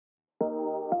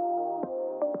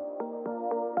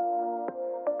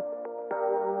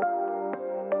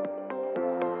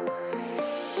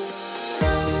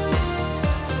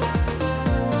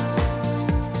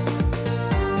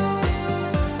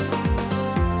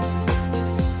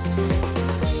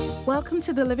Welcome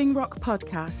to the Living Rock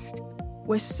podcast.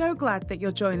 We're so glad that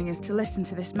you're joining us to listen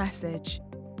to this message.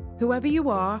 Whoever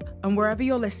you are and wherever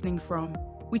you're listening from,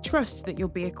 we trust that you'll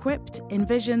be equipped,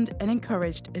 envisioned, and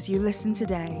encouraged as you listen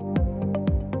today.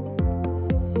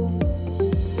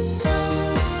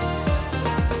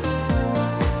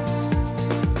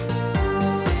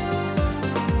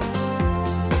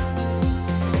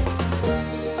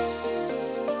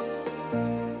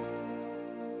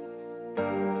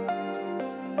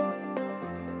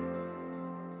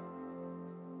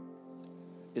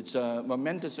 It's a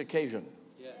momentous occasion.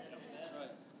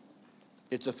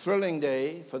 It's a thrilling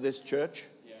day for this church,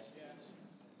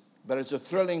 but it's a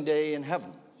thrilling day in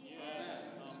heaven.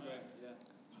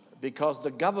 Because the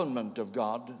government of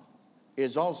God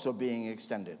is also being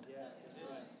extended.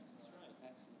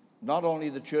 Not only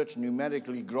the church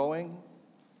numerically growing,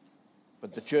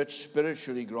 but the church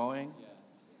spiritually growing,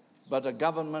 but a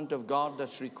government of God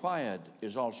that's required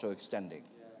is also extending.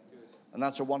 And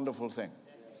that's a wonderful thing.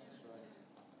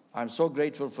 I'm so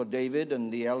grateful for David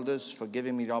and the elders for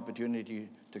giving me the opportunity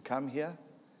to come here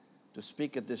to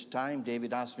speak at this time.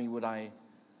 David asked me, would I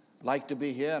like to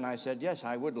be here? And I said, yes,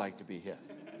 I would like to be here.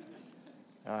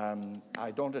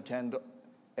 I don't attend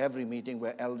every meeting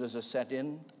where elders are set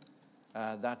in.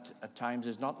 That at times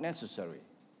is not necessary.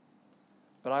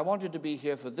 But I wanted to be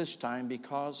here for this time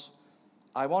because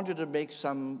I wanted to make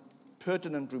some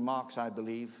pertinent remarks, I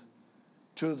believe,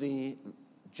 to the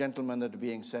gentlemen that are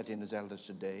being set in as elders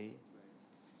today,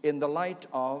 in the light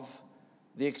of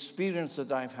the experience that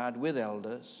I've had with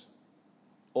elders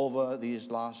over these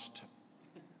last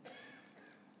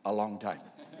a long time.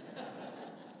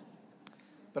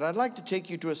 But I'd like to take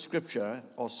you to a scripture,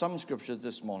 or some scriptures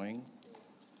this morning,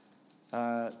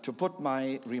 to put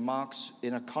my remarks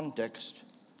in a context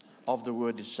of the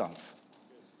word itself.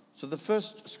 So the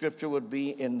first scripture would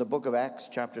be in the book of Acts,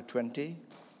 chapter 20.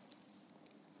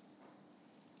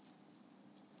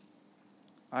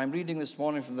 I'm reading this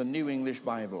morning from the New English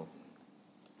Bible.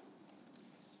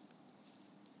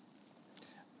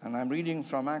 And I'm reading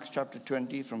from Acts chapter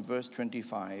 20 from verse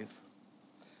 25.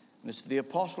 And it's the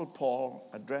Apostle Paul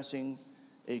addressing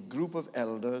a group of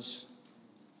elders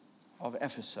of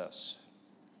Ephesus.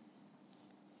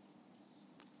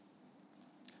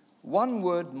 One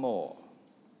word more.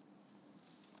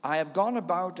 I have gone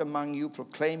about among you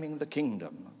proclaiming the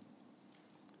kingdom.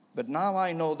 But now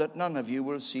I know that none of you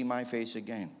will see my face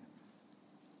again.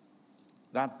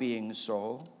 That being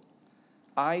so,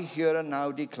 I here and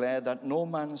now declare that no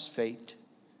man's fate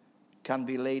can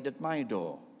be laid at my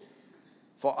door,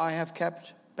 for I have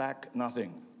kept back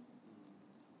nothing.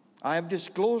 I have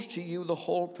disclosed to you the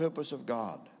whole purpose of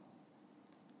God.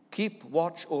 Keep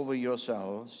watch over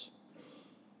yourselves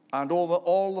and over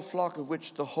all the flock of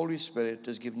which the Holy Spirit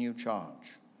has given you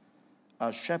charge,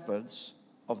 as shepherds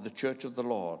of the church of the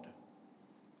Lord,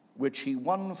 which he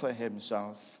won for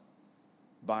himself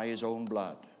by his own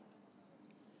blood.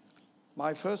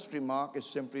 My first remark is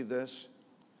simply this.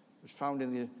 It's found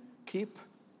in the keep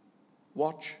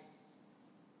watch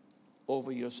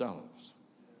over yourselves.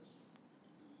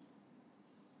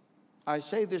 I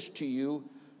say this to you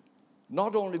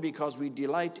not only because we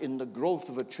delight in the growth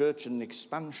of a church and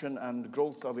expansion and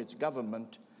growth of its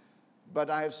government, but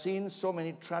I have seen so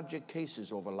many tragic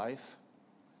cases over life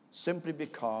simply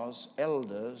because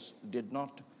elders did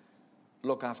not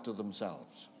look after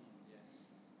themselves.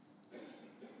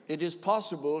 It is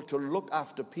possible to look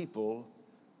after people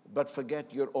but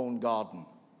forget your own garden.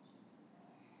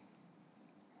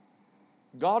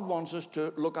 God wants us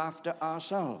to look after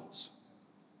ourselves.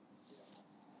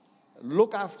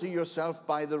 Look after yourself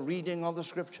by the reading of the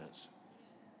scriptures.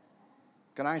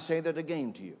 Can I say that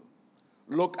again to you?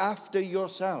 Look after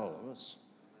yourselves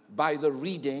by the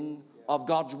reading of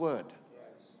God's word.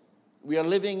 We are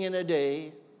living in a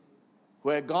day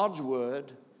where God's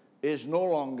word is no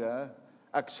longer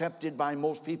accepted by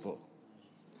most people.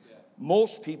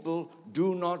 Most people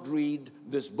do not read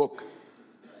this book,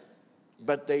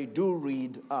 but they do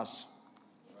read us.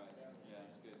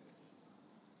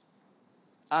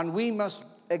 And we must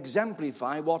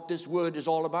exemplify what this word is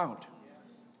all about.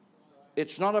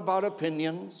 It's not about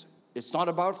opinions. It's not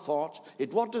about thoughts.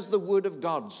 What does the word of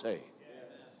God say?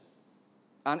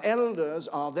 And elders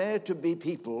are there to be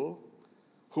people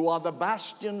who are the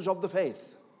bastions of the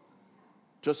faith.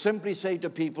 To simply say to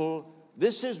people,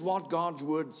 this is what God's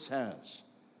word says.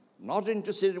 I'm not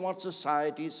interested in what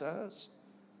society says.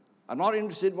 I'm not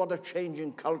interested in what a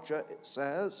changing culture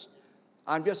says.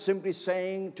 I'm just simply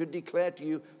saying to declare to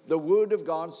you, the word of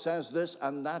God says this,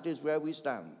 and that is where we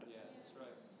stand. Yes, that's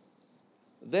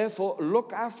right. Therefore,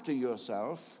 look after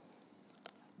yourself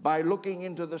by looking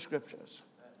into the scriptures.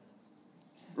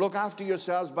 Look after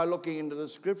yourselves by looking into the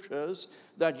scriptures,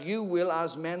 that you will,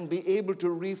 as men, be able to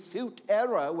refute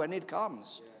error when it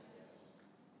comes.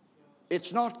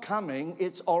 It's not coming,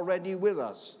 it's already with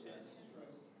us.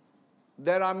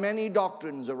 There are many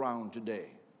doctrines around today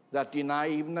that deny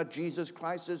even that Jesus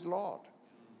Christ is Lord.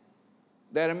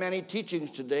 There are many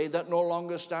teachings today that no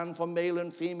longer stand for male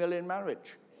and female in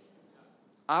marriage.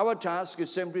 Our task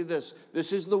is simply this.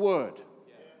 This is the Word.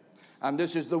 And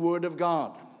this is the Word of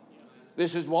God.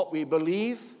 This is what we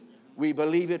believe. We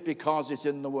believe it because it's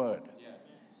in the Word.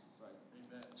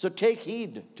 So take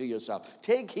heed to yourself.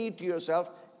 Take heed to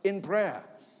yourself in prayer.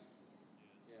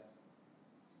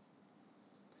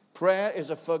 Prayer is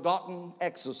a forgotten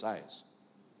exercise.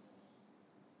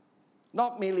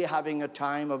 Not merely having a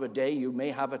time of a day. You may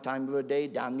have a time of a day.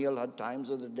 Daniel had times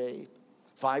of the day.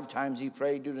 5 times he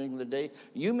prayed during the day.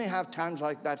 You may have times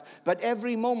like that. But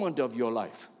every moment of your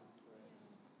life,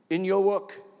 in your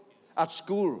work, at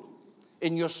school,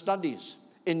 in your studies,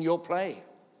 in your play,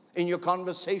 in your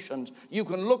conversations, you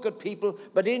can look at people,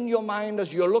 but in your mind,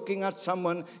 as you're looking at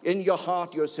someone, in your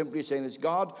heart, you're simply saying this: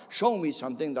 God, show me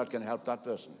something that can help that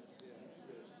person.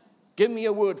 Give me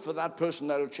a word for that person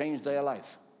that will change their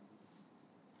life.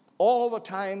 All the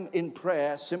time in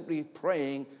prayer, simply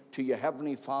praying to your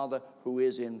Heavenly Father who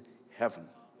is in heaven.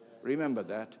 Remember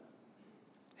that.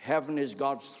 Heaven is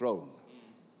God's throne.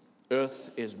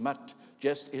 Earth is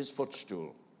just his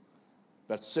footstool.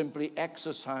 But simply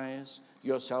exercise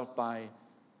yourself by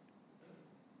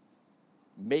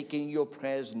making your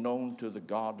prayers known to the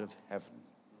God of heaven.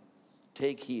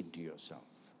 Take heed to yourself.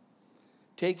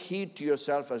 Take heed to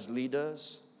yourself as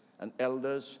leaders and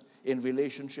elders in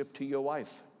relationship to your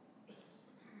wife.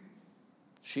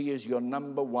 She is your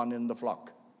number one in the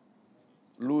flock.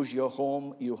 Lose your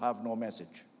home, you have no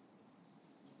message.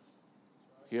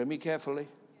 Hear me carefully.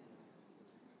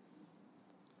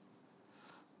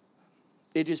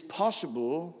 It is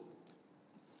possible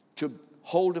to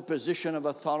hold a position of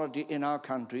authority in our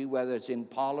country, whether it's in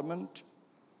Parliament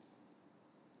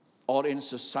or in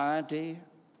society,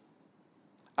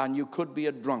 and you could be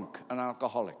a drunk, an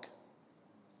alcoholic.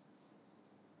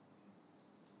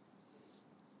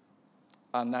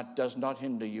 And that does not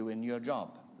hinder you in your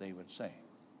job, they would say.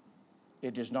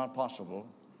 It is not possible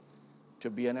to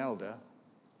be an elder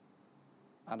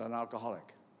and an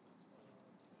alcoholic.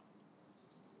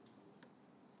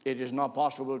 It is not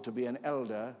possible to be an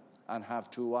elder and have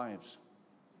 2 wives.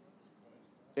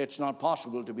 It's not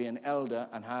possible to be an elder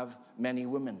and have many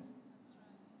women.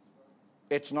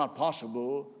 It's not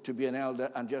possible to be an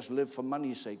elder and just live for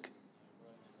money's sake.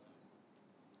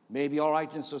 Maybe all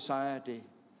right in society,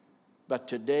 but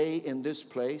today in this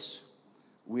place,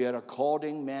 we are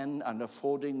according men and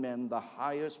affording men the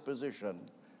highest position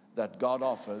that God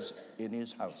offers in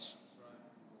his house.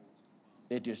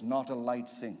 It is not a light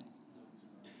thing.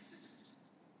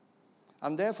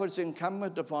 And therefore it's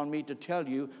incumbent upon me to tell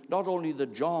you not only the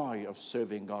joy of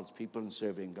serving God's people and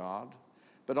serving God,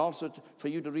 but also for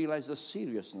you to realize the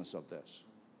seriousness of this.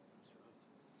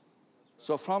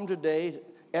 So from today,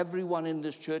 everyone in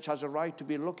this church has a right to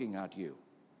be looking at you,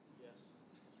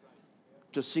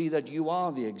 to see that you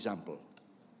are the example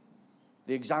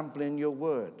in your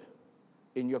word,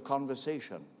 in your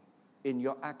conversation, in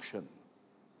your action,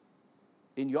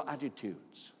 in your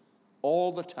attitudes.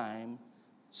 All the time,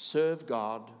 serve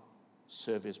God,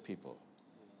 serve his people.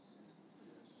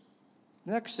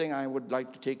 Next thing I would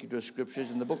like to take you to a scripture is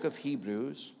in the book of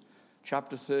Hebrews,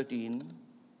 chapter 13.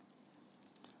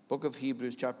 Book of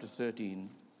Hebrews, chapter 13,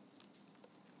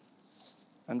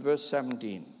 and verse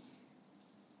 17.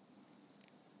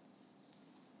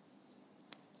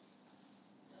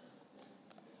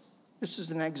 This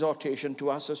is an exhortation to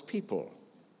us as people.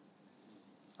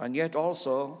 And yet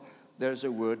also there's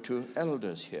a word to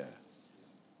elders here.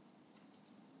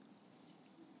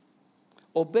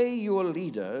 Obey your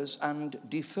leaders and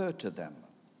defer to them,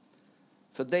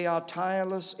 for they are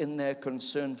tireless in their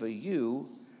concern for you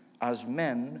as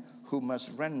men who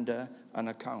must render an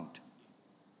account.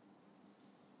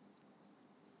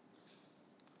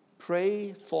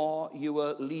 Pray for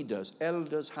your leaders.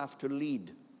 Elders have to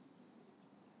lead.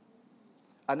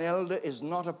 An elder is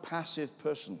not a passive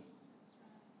person.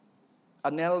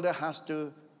 An elder has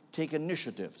to take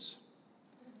initiatives.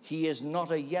 He is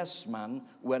not a yes man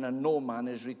when a no man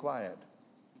is required.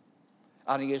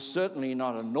 And he is certainly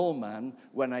not a no man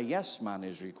when a yes man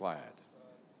is required.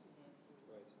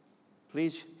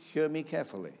 Please hear me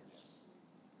carefully.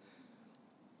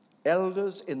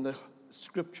 Elders in the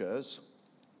scriptures,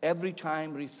 every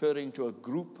time referring to a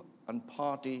group and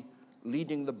party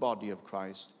leading the body of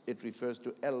Christ, it refers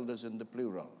to elders in the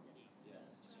plural.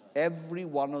 Every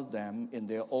one of them in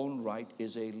their own right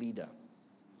is a leader.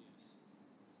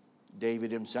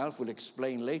 David himself will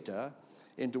explain later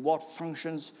into what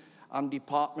functions and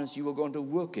departments you are going to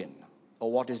work in,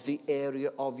 or what is the area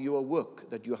of your work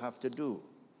that you have to do.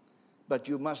 But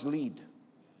you must lead.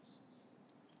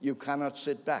 You cannot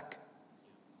sit back.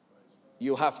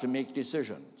 You have to make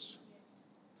decisions.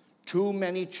 Too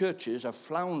many churches are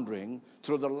floundering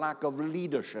through the lack of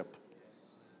leadership,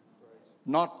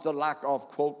 not the lack of,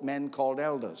 quote, men called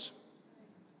elders.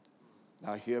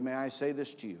 Now here may I say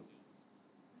this to you.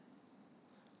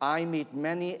 I meet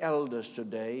many elders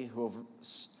today who have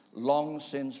long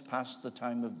since passed the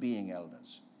time of being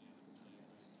elders.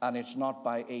 And it's not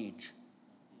by age.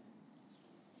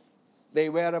 They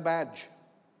wear a badge.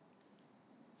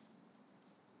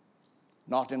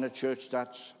 Not in a church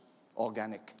that's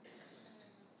organic.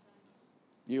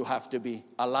 You have to be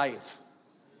alive,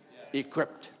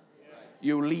 equipped.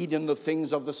 You lead in the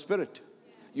things of the Spirit.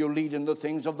 You lead in the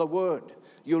things of the Word.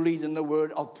 You lead in the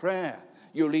word of prayer.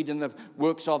 You lead in the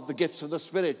works of the gifts of the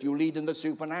Spirit. You lead in the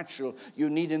supernatural. You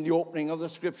lead in the opening of the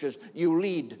Scriptures. You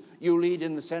lead. You lead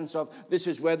in the sense of, this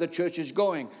is where the church is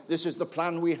going. This is the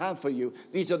plan we have for you.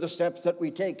 These are the steps that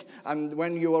we take. And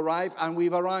when you arrive, and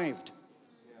we've arrived.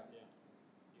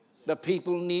 The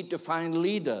people need to find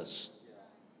leaders.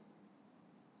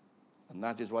 And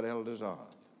that is what elders are.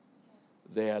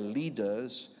 They are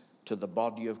leaders to the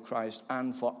body of Christ.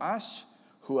 And for us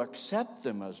who accept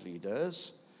them as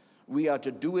leaders, we are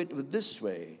to do it this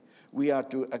way. We are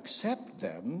to accept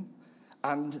them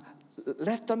and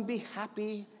let them be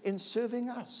happy in serving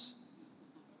us.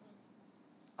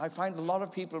 I find a lot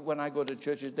of people, when I go to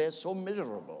churches, they're so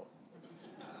miserable.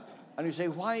 And you say,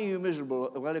 why are you miserable?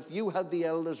 Well, if you had the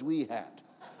elders we had.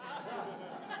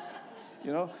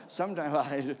 You know,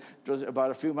 sometimes, it was about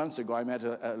a few months ago, I met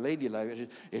a lady like that.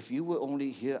 If you were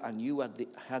only here and you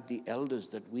had the elders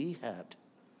that we had.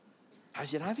 I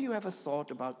said, have you ever thought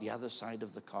about the other side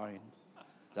of the coin?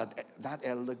 That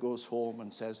elder goes home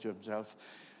and says to himself,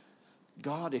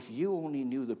 God, if you only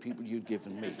knew the people you'd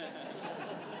given me.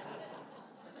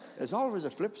 There's always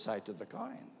a flip side to the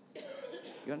coin.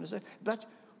 You understand? But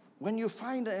when you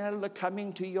find an elder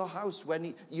coming to your house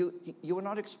when you were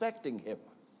not expecting him,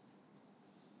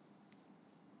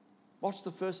 what's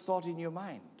the first thought in your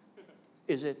mind?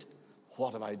 Is it,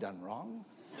 what have I done wrong?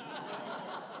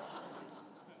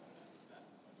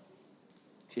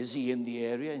 Is he in the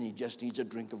area and he just needs a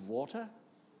drink of water?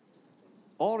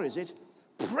 Or is it,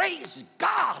 praise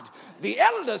God, the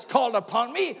elders called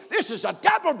upon me. This is a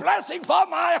double blessing for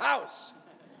my house.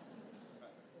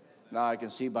 Now I can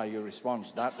see by your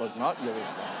response, that was not your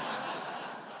response.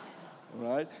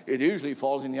 Right? It usually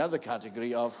falls in the other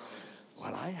category of,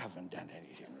 well, I haven't done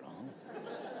anything wrong.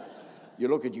 You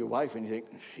look at your wife and you think,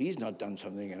 she's not done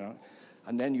something, you know.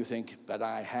 And then you think, but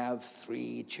I have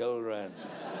 3 children.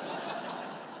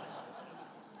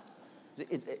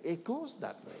 It goes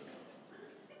that way.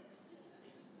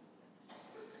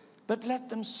 But let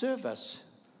them serve us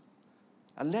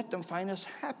and let them find us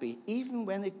happy, even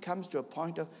when it comes to a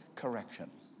point of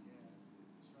correction.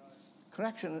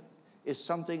 Correction is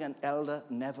something an elder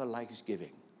never likes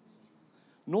giving.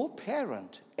 No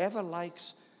parent ever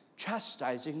likes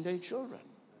chastising their children.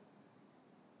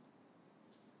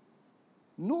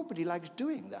 Nobody likes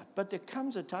doing that, but there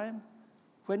comes a time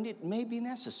when it may be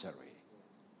necessary.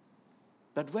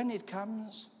 But when it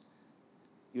comes,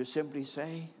 you simply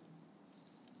say,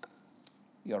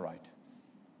 you're right.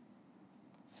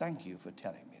 Thank you for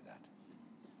telling me that.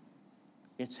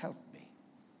 It's helped me.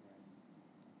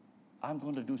 I'm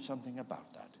going to do something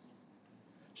about that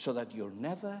so that you'll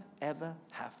never, ever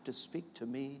have to speak to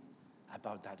me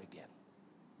about that again.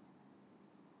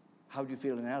 How do you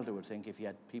feel an elder would think if he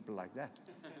had people like that?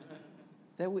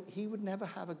 He would never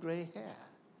have a gray hair.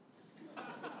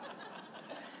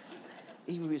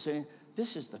 He would be saying,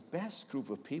 this is the best group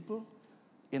of people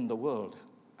in the world.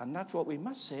 And that's what we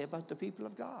must say about the people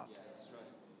of God. Yeah, that's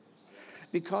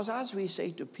right. Because as we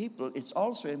say to people, it's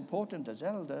also important as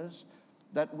elders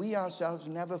that we ourselves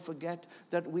never forget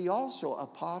that we also are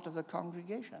part of the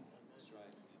congregation. That's right.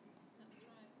 That's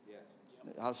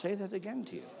right. Yeah. I'll say that again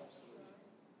to you.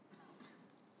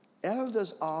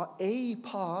 Elders are a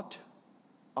part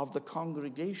of the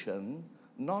congregation,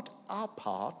 not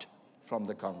apart from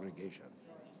the congregation.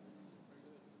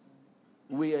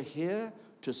 We are here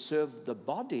to serve the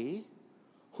body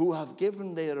who have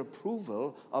given their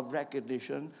approval of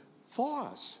recognition for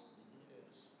us.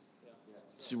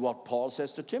 This is what Paul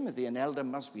says to Timothy. An elder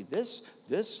must be this,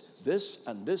 this, this,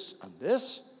 and this, and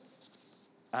this.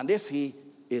 And if he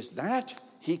is that,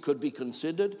 he could be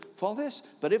considered for this.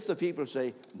 But if the people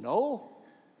say, no,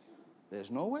 There's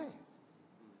no way.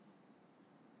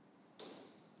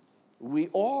 We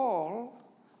all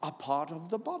are part of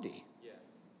the body. Yeah.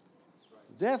 That's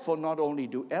right. Therefore, not only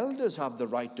do elders have the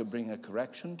right to bring a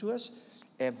correction to us,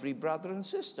 every brother and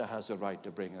sister has a right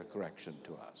to bring a correction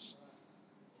to us.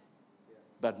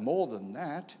 But more than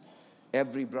that,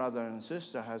 every brother and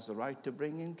sister has the right to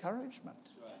bring encouragement.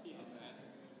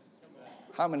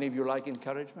 How many of you like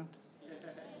encouragement?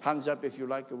 Hands up if you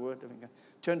like a word of encouragement.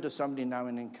 Turn to somebody now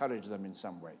and encourage them in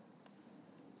some way.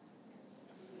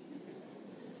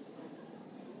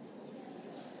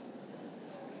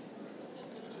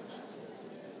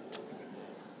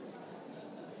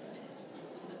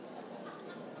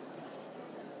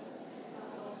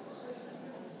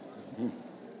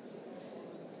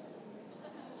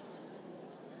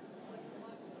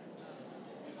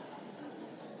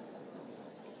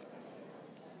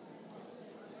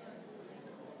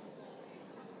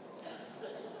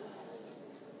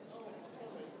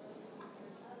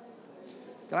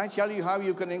 Can I tell you how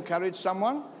you can encourage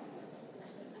someone?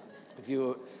 If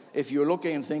you're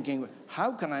looking and thinking,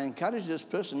 how can I encourage this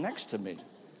person next to me?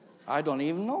 I don't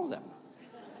even know them.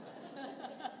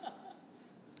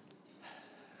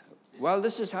 Well,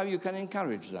 this is how you can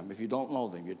encourage them if you don't know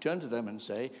them. You turn to them and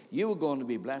say, you are going to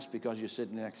be blessed because you're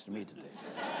sitting next to me today.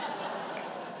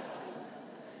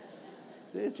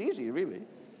 It's easy, really.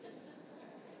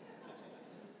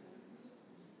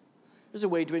 There's a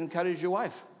way to encourage your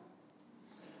wife.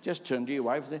 Just turn to your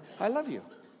wife and say, I love you.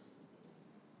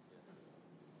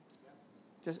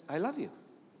 Just, I love you.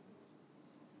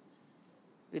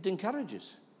 It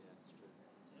encourages.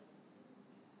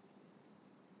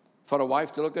 For a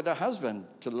wife to look at her husband,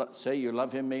 to say you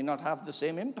love him may not have the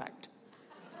same impact.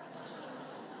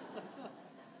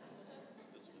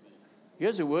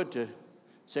 Here's a word to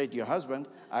say to your husband,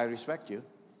 I respect you.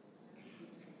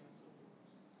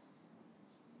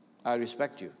 I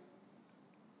respect you.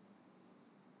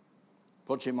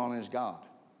 Puts him on his guard.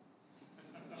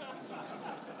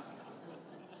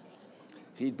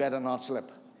 He'd better not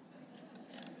slip.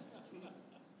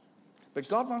 But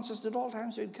God wants us at all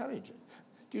times to encourage it.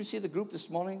 Do you see the group this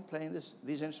morning playing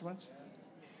these instruments?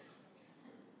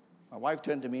 My wife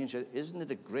turned to me and said, isn't it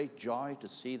a great joy to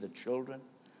see the children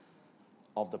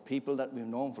of the people that we've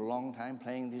known for a long time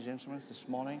playing these instruments this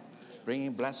morning,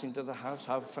 bringing blessing to the house?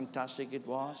 How fantastic it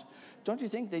was. Don't you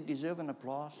think they deserve an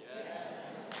applause? Yes.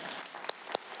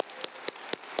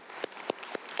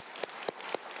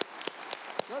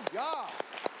 Good job.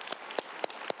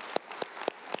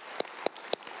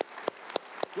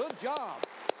 Good job.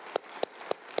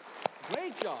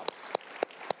 Great job.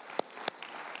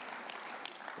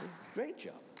 Great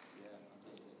job.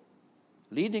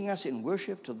 Leading us in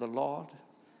worship to the Lord,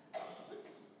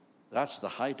 that's the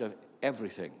height of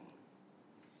everything,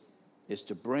 is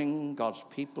to bring God's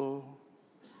people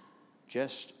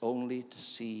just only to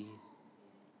see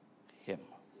Him.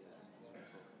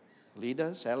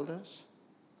 Leaders, elders,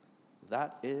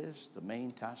 that is the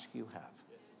main task you have.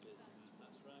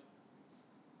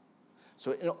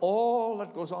 So in all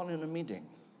that goes on in a meeting,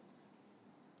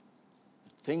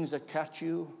 things that catch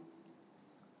you,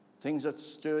 things that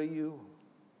stir you,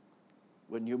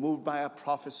 when you're moved by a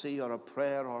prophecy or a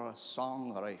prayer or a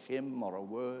song or a hymn or a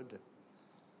word,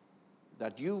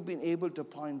 that you've been able to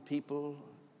point people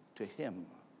to Him.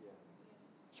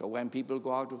 So when people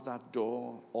go out of that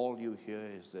door, all you hear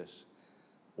is this: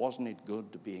 wasn't it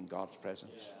good to be in God's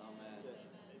presence? Yeah, amen.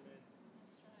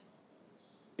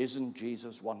 Isn't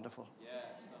Jesus wonderful? Yes,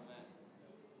 amen.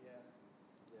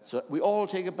 So we all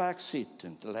take a back seat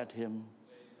and to let Him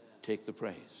take the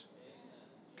praise,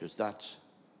 because that's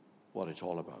what it's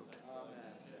all about.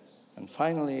 Amen. And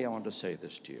finally, I want to say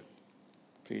this to you.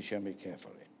 Please hear me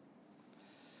carefully.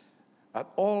 At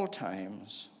all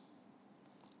times,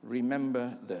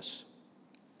 remember this: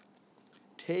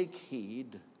 take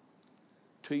heed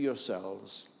to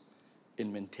yourselves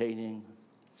in maintaining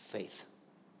faith.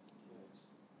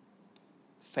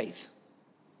 Faith.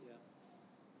 Yeah.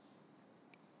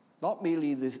 Not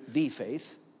merely the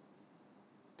faith,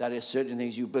 that is certain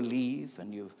things you believe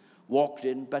and you've walked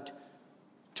in, but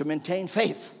to maintain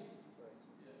faith.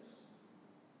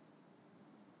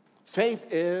 Faith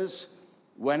is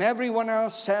when everyone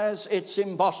else says it's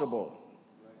impossible.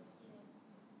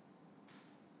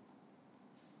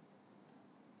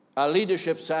 Our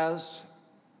leadership says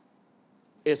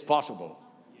it's possible.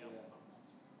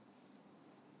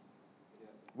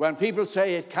 When people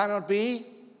say it cannot be,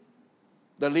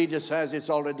 the leader says it's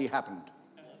already happened.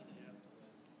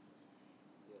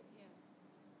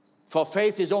 For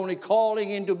faith is only calling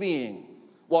into being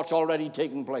what's already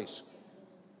taken place.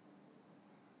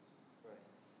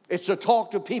 It's to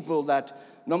talk to people that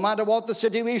no matter what the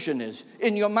situation is,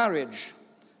 in your marriage,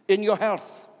 in your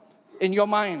health, in your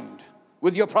mind,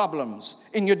 with your problems,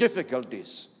 in your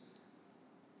difficulties,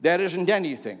 there isn't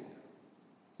anything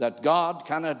that God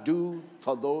cannot do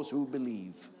for those who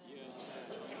believe.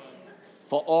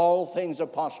 For all things are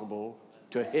possible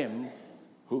to him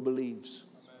who believes.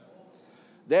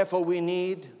 Therefore, we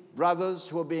need brothers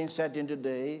who are being set in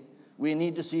today. We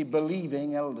need to see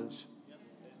believing elders.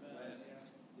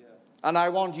 And I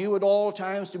want you at all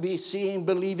times to be seeing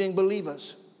believing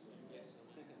believers.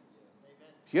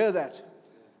 Hear that?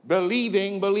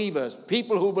 Believing believers.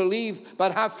 People who believe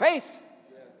but have faith.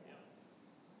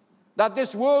 That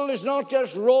this world is not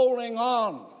just rolling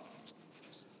on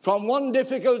from one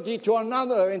difficulty to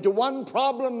another, into one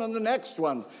problem and the next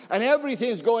one, and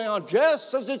everything's going on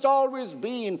just as it's always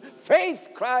been. Faith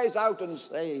cries out and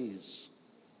says,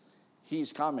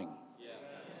 he's coming.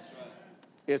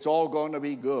 It's all going to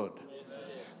be good.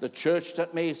 The church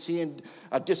that may seem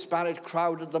a disparate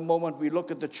crowd at the moment, we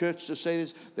look at the church to say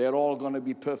this, they're all going to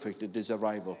be perfect at his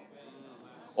arrival.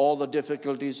 All the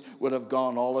difficulties would have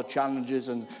gone, all the challenges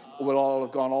and will all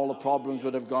have gone, all the problems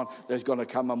would have gone. There's going to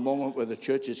come a moment where the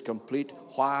church is complete.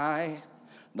 Why?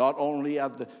 Not only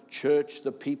have the church,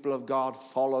 the people of God,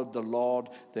 followed the Lord,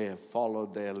 they have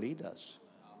followed their leaders.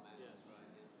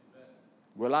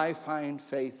 Will I find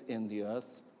faith in the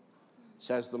earth,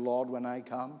 says the Lord, when I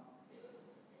come?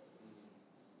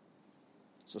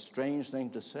 It's a strange thing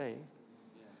to say.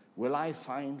 Will I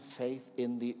find faith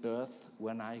in the earth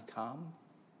when I come?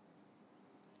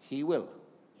 He will.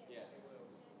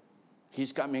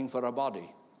 He's coming for a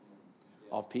body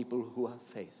of people who have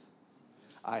faith.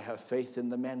 I have faith in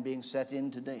the men being set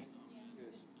in today.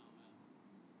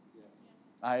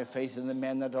 I have faith in the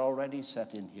men that are already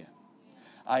set in here.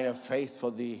 I have faith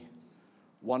for the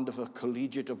wonderful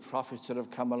collegiate of prophets that have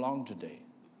come along today.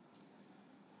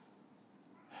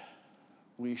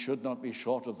 We should not be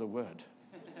short of the word.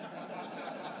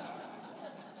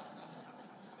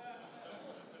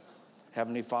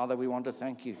 Heavenly Father, we want to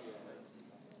thank you.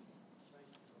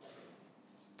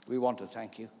 We want to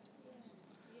thank you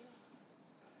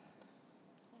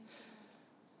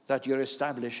that you're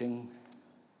establishing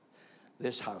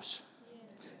this house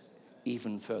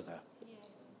even further.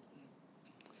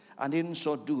 And in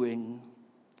so doing,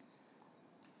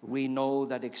 we know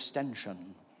that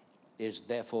extension is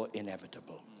therefore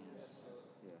inevitable.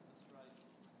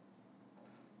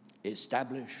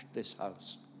 Establish this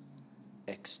house.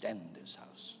 Extend this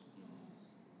house.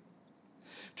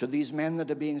 To these men that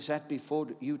are being set before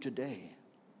you today,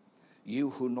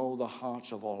 you who know the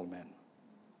hearts of all men,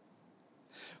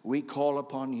 we call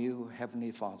upon you,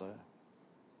 Heavenly Father,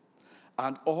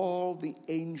 and all the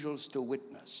angels to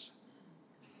witness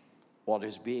what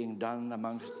is being done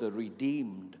amongst the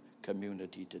redeemed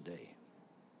community today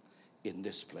in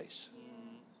this place.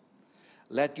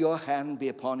 Let your hand be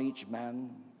upon each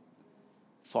man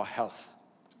for health.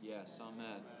 Yes,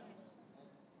 amen.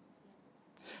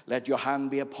 Let your hand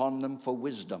be upon them for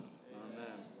wisdom. Amen.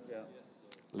 Yeah.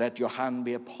 Let your hand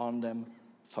be upon them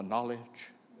for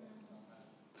knowledge.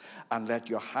 And let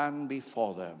your hand be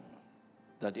for them,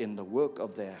 that in the work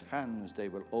of their hands they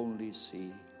will only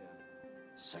see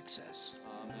success.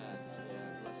 Amen.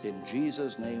 In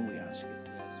Jesus' name we ask it.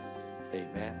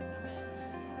 Amen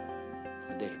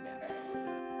and amen.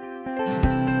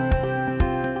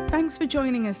 Thanks for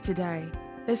joining us today.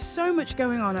 There's so much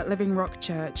going on at Living Rock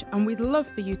Church, and we'd love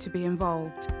for you to be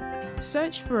involved.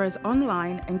 Search for us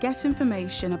online and get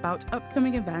information about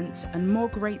upcoming events and more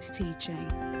great teaching.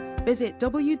 Visit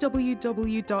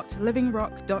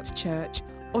www.livingrock.church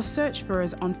or search for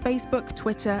us on Facebook,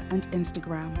 Twitter, and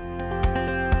Instagram.